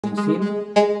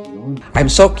I'm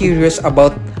so curious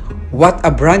about what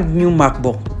a brand new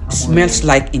MacBook smells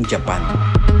like in Japan.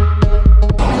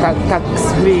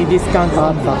 Tax-free discount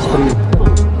on tax-free.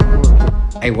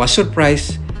 I was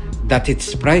surprised that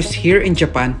its price here in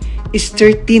Japan is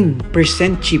 13%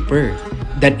 cheaper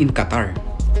than in Qatar.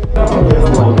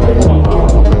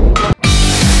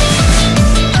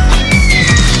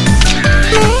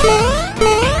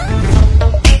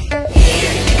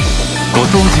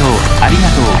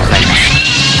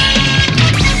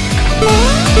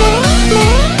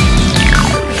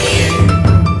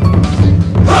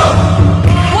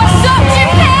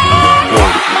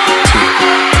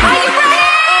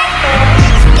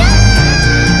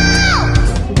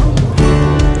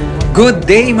 Good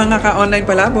day mga ka-online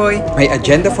palaboy! My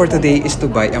agenda for today is to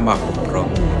buy a MacBook Pro.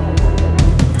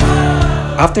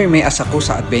 After my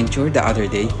Asakusa adventure the other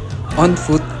day, on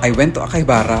foot I went to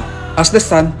Akihabara as the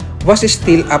sun was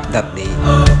still up that day,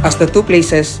 as the two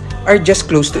places are just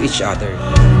close to each other.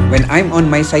 When I'm on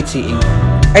my sightseeing,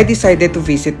 I decided to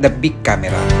visit the big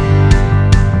camera.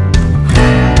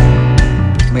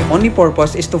 My only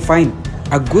purpose is to find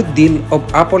a good deal of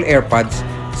Apple AirPods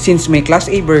since my Class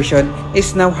A version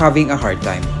is now having a hard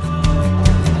time.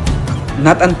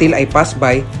 Not until I pass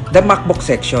by the MacBook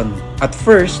section. At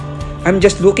first, I'm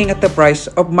just looking at the price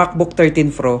of MacBook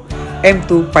 13 Pro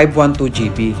M2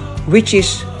 512GB, which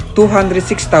is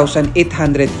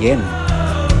 206,800 yen.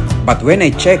 But when I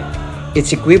checked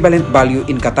its equivalent value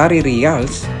in Qatari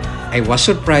riyals, I was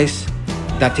surprised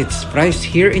that its price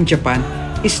here in Japan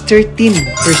is 13%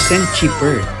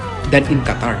 cheaper than in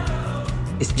Qatar.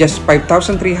 It's just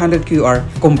 5,300 QR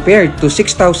compared to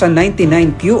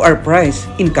 6,099 QR price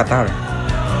in Qatar.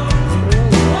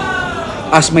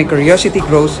 As my curiosity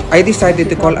grows, I decided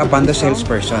to call upon the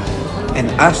salesperson and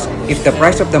ask if the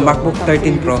price of the MacBook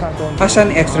 13 Pro has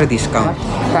an extra discount.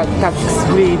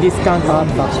 Tax-free discount on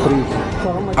tax-free.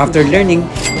 After learning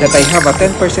that I have a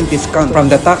 10% discount from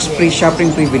the tax-free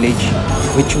shopping privilege,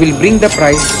 which will bring the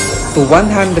price to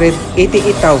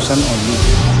 188,000 only.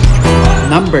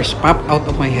 Numbers pop out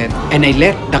of my head and I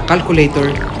let the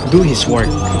calculator do his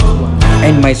work.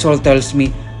 And my soul tells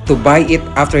me to buy it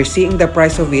after seeing the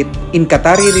price of it in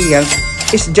Qatari riyals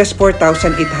is just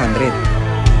 4,800.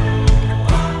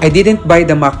 I didn't buy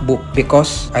the MacBook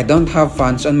because I don't have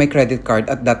funds on my credit card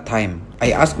at that time.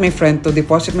 I asked my friend to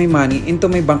deposit my money into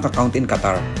my bank account in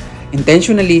Qatar.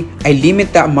 Intentionally, I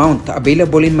limit the amount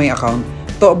available in my account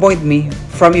to avoid me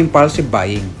from impulsive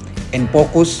buying and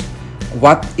focus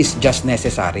what is just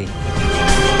necessary.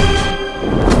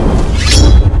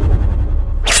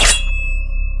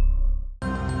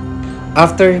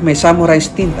 After my samurai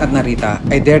stint at Narita,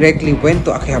 I directly went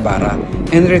to Akihabara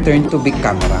and returned to Big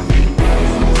Camera.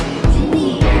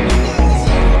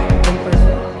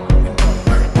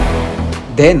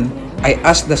 Then, I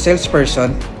asked the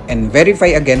salesperson and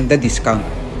verify again the discount,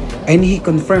 and he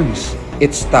confirms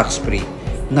it's tax-free.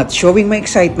 Not showing my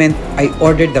excitement, I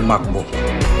ordered the MacBook.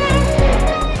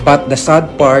 But the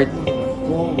sad part,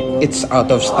 it's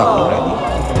out of stock already.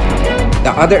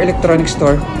 The other electronic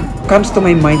store comes to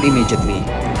my mind immediately.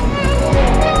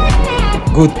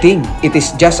 Good thing it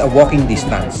is just a walking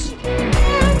distance.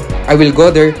 I will go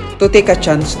there to take a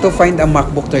chance to find a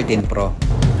MacBook 13 Pro.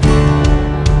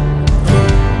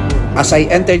 As I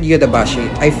entered Yodobashi,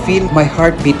 I feel my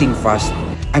heart beating fast.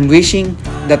 I'm wishing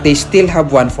that they still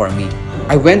have one for me.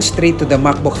 I went straight to the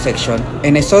MacBook section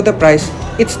and I saw the price.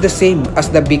 It's the same as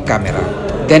the big camera.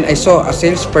 Then I saw a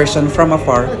salesperson from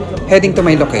afar heading to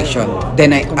my location.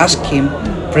 Then I asked him,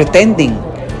 pretending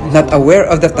not aware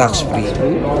of the tax-free.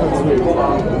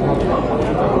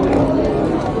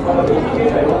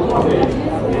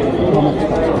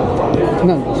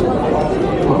 No,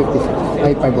 256.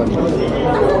 I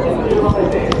 512.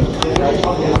 Okay.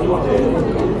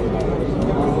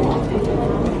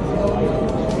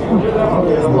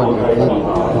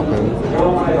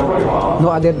 No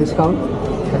other discount?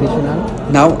 Additional?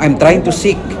 Now, I'm trying to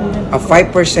seek a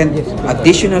 5%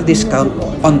 additional discount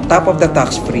on top of the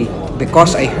tax-free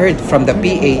because I heard from the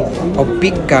PA of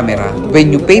Big Camera,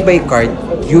 when you pay by card,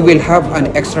 you will have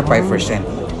an extra 5%.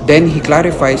 Then he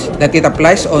clarifies that it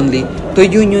applies only to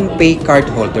Union Pay card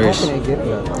holders.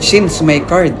 Since my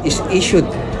card is issued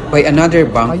by another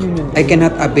bank, I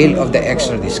cannot avail of the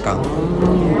extra discount.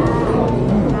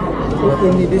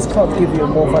 Any discount give you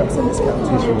more 5% discount.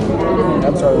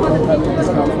 I'm sorry, we don't have a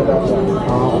discount for that one.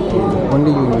 Only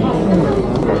Union.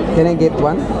 Can I get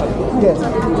one? Yes,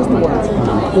 just one.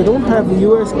 We don't have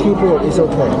US keyboard, it's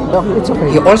okay. No, it's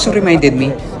okay. He also reminded me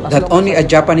that only a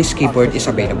Japanese keyboard is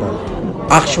available.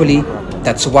 Actually,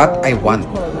 that's what I want,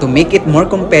 to make it more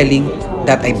compelling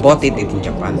that I bought it in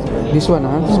Japan. This one,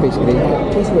 Space Gray.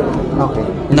 Okay.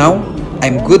 Now,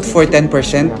 I'm good for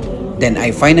 10%, then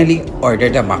I finally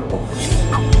ordered a MacBook.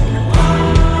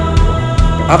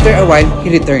 After a while, he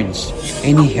returns,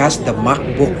 and he has the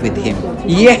MacBook with him.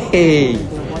 Yay!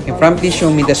 He promptly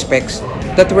showed me the specs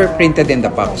that were printed in the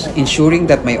box, ensuring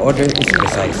that my order is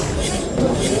precise.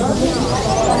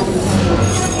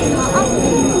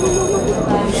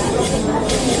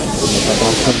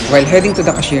 While heading to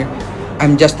the cashier,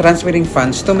 I'm just transferring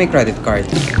funds to my credit card.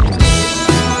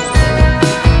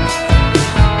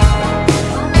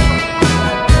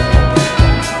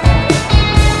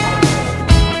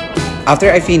 After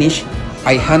I finish,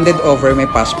 I handed over my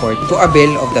passport to a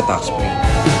bill of the tax-free.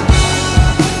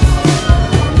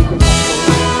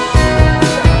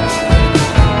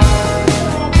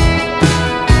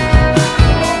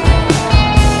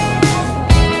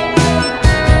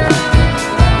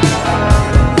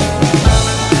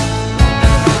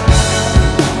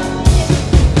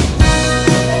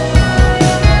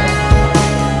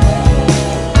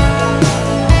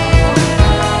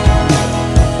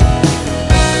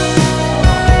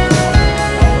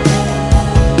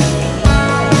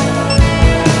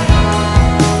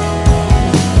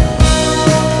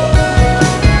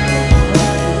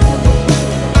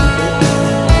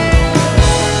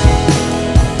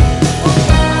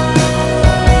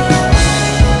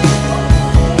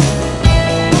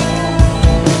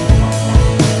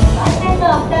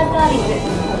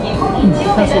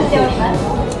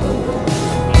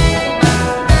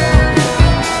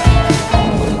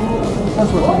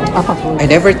 I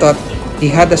never thought he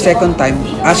had a second time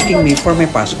asking me for my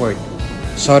password.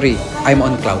 Sorry, I'm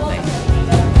on cloud 9.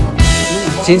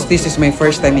 Since this is my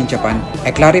first time in Japan,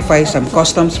 I clarify some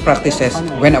customs practices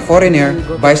when a foreigner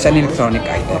buys an electronic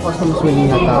item. Customs will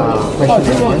have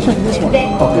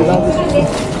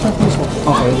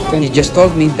Okay. He just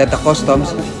told me that the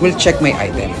customs will check my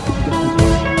item.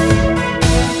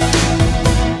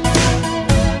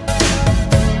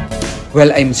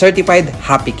 Well, I'm certified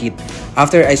happy kid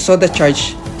after I saw the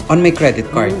charge on my credit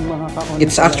card.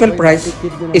 Its actual price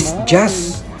is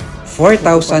just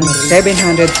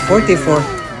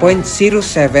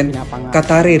 4,744.07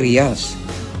 Qatari riyals.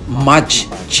 Much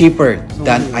cheaper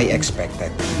than I expected.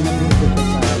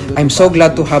 I'm so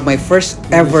glad to have my first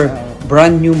ever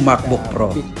brand new MacBook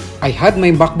Pro. I had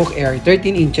my MacBook Air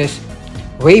 13 inches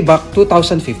way back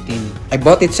 2015. I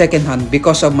bought it secondhand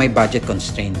because of my budget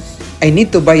constraints. I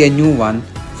need to buy a new one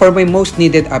for my most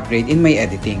needed upgrade in my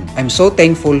editing. I'm so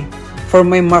thankful for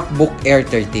my MacBook Air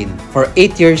 13 for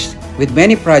 8 years with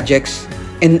many projects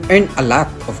and earned a lot,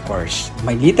 of course.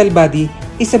 My little body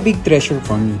is a big treasure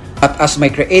for me. But as my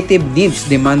creative needs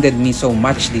demanded me so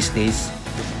much these days,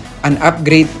 an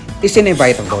upgrade is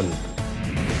inevitable.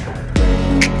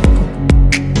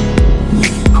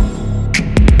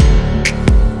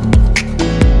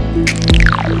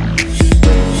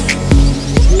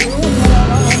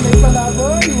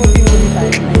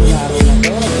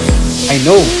 I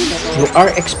know you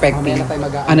are expecting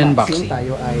an unboxing.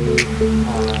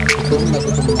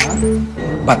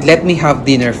 But let me have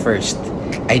dinner first.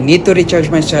 I need to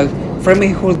recharge myself from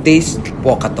my whole day's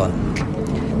walkathon.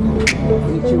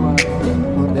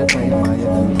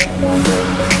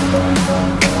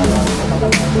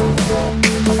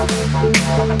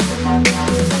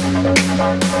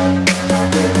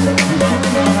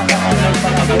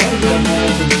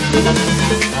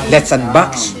 Let's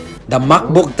unbox the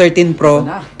MacBook 13 Pro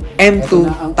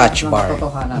M2 Touch Bar.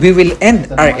 We will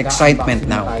end our excitement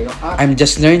now. I'm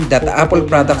just learned that the Apple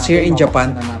products here in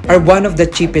Japan are one of the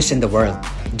cheapest in the world.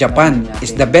 Japan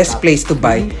is the best place to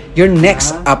buy your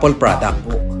next Apple product.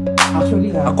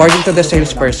 According to the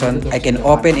salesperson, I can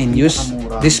open and use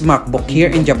this MacBook here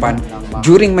in Japan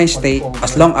during my stay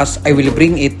as long as I will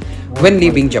bring it when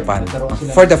leaving Japan.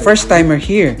 For the first timer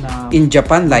here in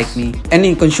Japan like me,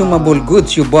 any consumable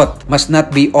goods you bought must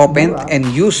not be opened and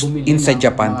used inside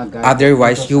Japan.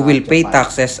 Otherwise, you will pay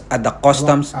taxes at the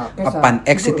customs upon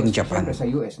exiting Japan.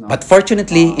 But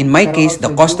fortunately, in my case,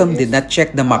 the custom did not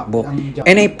check the MacBook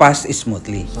and I passed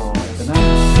smoothly.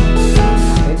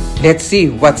 Let's see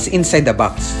what's inside the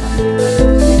box.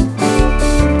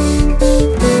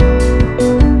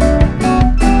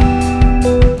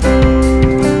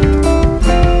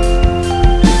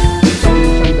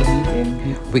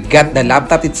 We got the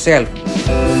laptop itself.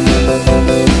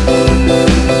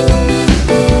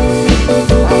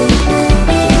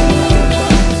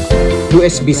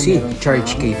 USB-C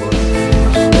charge cable.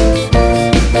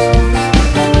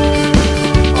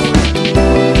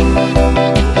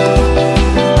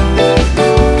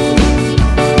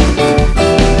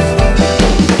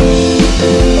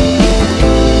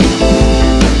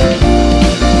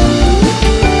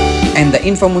 and the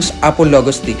infamous Apple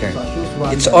logo sticker.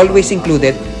 It's always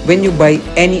included when you buy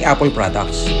any Apple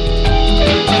products.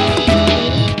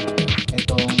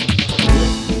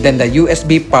 Then the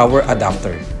USB power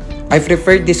adapter. I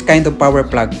prefer this kind of power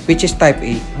plug, which is Type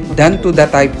A, than to the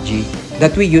Type G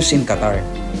that we use in Qatar,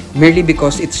 merely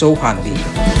because it's so handy.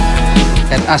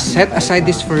 Let us set aside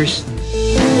this first.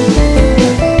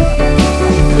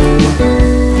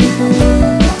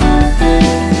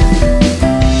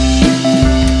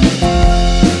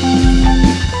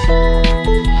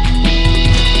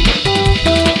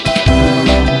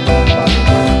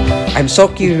 I'm so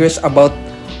curious about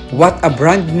what a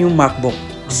brand new MacBook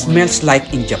smells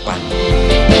like in Japan.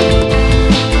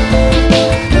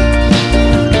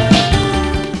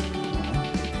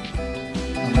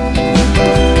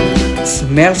 It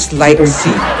smells like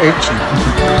sea urchin.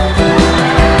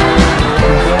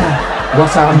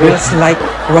 Wasabi. Smells like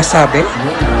wasabi.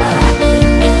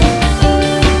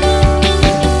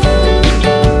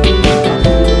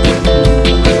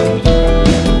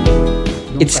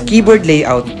 Its keyboard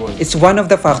layout is one of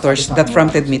the factors that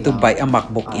prompted me to buy a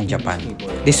MacBook in Japan.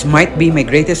 This might be my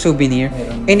greatest souvenir,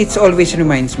 and it always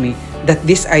reminds me that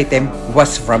this item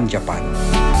was from Japan.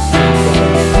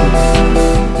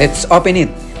 Let's open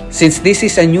it. Since this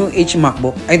is a new age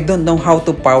MacBook, I don't know how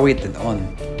to power it on.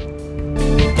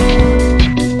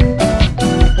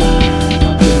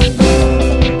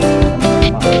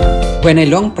 When I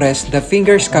long press the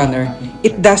finger scanner,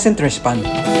 it doesn't respond.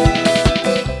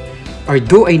 Or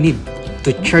do I need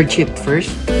to charge it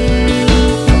first?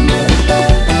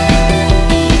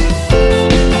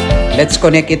 Let's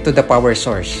connect it to the power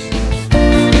source.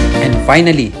 And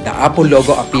finally, the Apple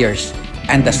logo appears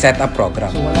and the setup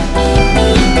program.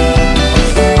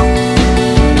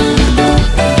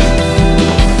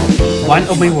 One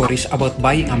of my worries about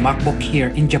buying a MacBook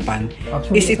here in Japan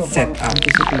is its setup.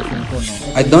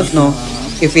 I don't know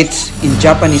if it's in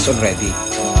Japanese already.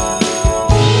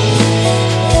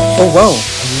 Oh wow,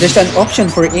 there's an option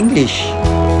for English.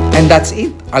 And that's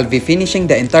it. I'll be finishing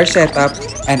the entire setup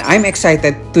and I'm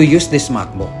excited to use this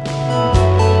MacBook.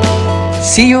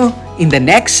 See you in the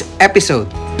next episode.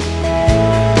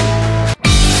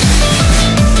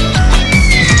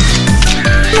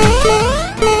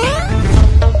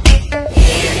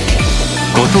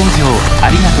 ご搭乗あ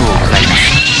りがとうございま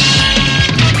す。